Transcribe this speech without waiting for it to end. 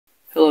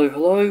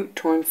Hello,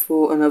 time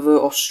for another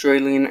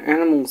Australian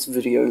animals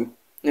video.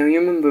 Now you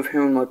remember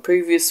how in my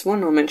previous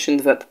one I mentioned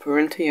that the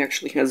parenti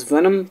actually has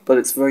venom, but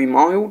it's very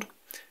mild?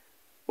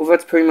 Well,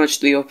 that's pretty much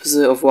the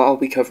opposite of what I'll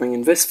be covering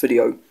in this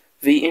video.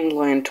 The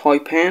inland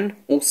taipan,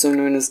 also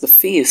known as the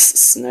fierce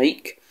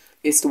snake,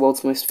 is the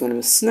world's most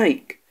venomous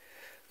snake.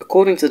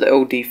 According to the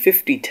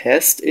LD50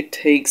 test, it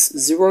takes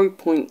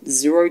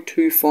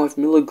 0.025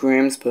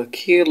 milligrams per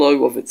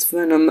kilo of its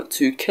venom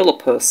to kill a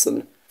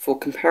person. For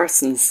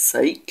comparison's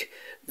sake,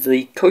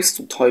 the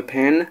coastal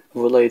taipan, a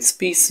related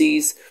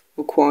species,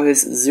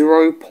 requires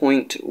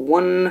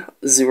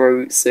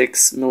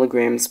 0.106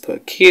 milligrams per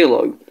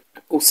kilo.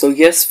 Also,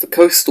 yes, the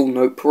coastal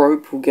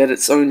noterope will get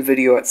its own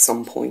video at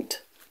some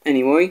point.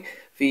 Anyway,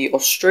 the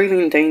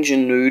Australian danger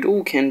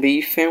noodle can be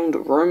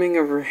found roaming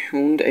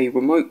around a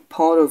remote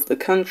part of the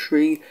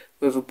country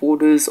where the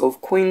borders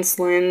of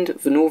Queensland,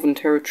 the Northern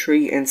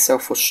Territory and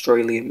South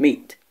Australia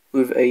meet,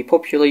 with a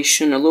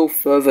population a little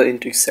further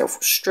into South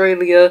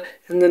Australia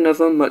and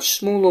another much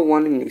smaller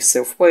one in New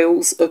South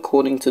Wales,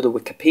 according to the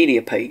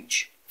Wikipedia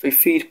page. They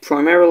feed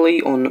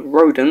primarily on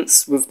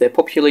rodents, with their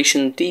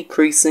population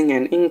decreasing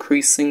and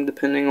increasing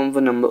depending on the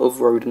number of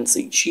rodents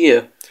each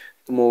year.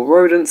 The more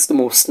rodents, the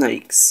more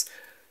snakes.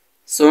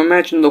 So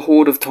imagine the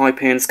horde of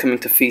taipans coming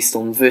to feast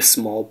on this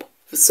mob.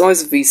 The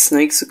size of these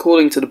snakes,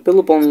 according to the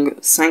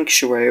Billabong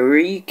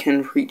Sanctuary,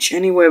 can reach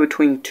anywhere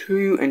between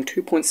 2 and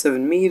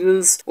 2.7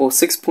 meters, or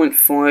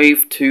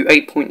 6.5 to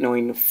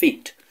 8.9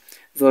 feet.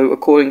 Though,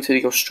 according to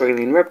the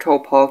Australian Reptile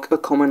Park, a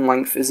common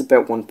length is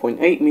about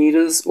 1.8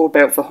 meters, or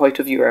about the height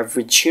of your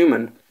average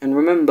human. And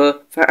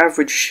remember, that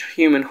average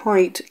human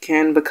height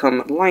can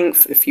become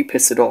length if you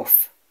piss it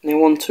off.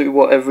 Now on to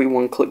what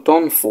everyone clicked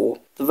on for.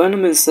 The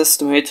venom is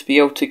estimated to be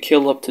able to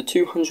kill up to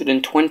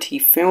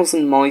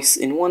 220,000 mice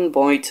in one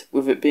bite,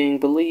 with it being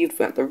believed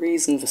that the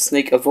reason the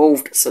snake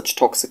evolved such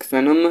toxic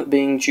venom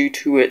being due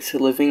to it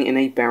living in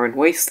a barren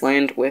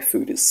wasteland where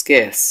food is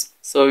scarce.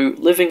 So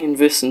living in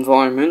this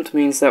environment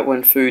means that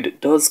when food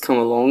does come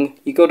along,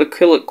 you gotta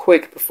kill it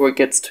quick before it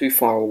gets too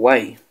far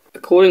away.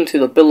 According to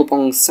the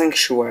Billabong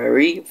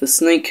Sanctuary, the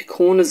snake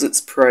corners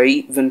its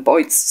prey, then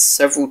bites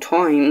several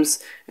times,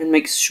 and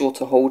makes sure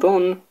to hold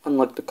on,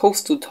 unlike the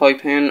coastal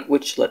taipan,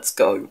 which lets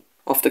go.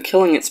 After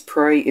killing its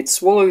prey, it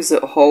swallows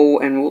it whole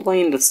and will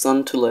lay in the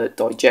sun to let it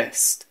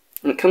digest.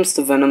 When it comes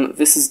to venom,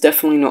 this is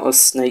definitely not a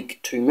snake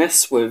to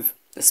mess with,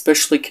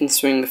 especially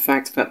considering the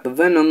fact that the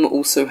venom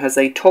also has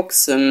a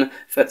toxin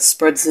that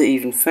spreads it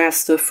even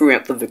faster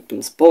throughout the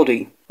victim's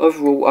body.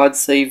 Overall, I'd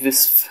say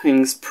this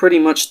thing's pretty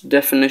much the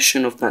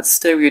definition of that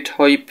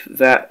stereotype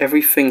that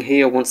everything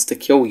here wants to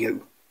kill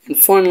you. And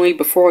finally,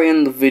 before I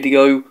end the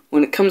video,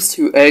 when it comes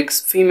to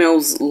eggs,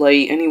 females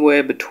lay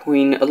anywhere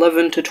between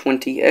 11 to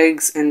 20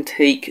 eggs and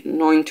take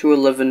 9 to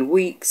 11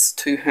 weeks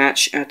to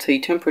hatch at a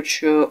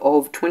temperature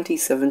of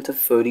 27 to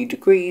 30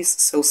 degrees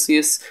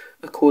Celsius,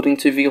 according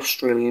to the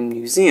Australian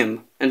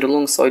Museum. And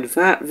alongside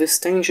that, this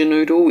danger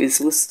noodle is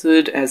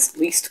listed as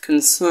least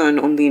concern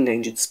on the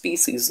endangered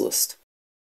species list.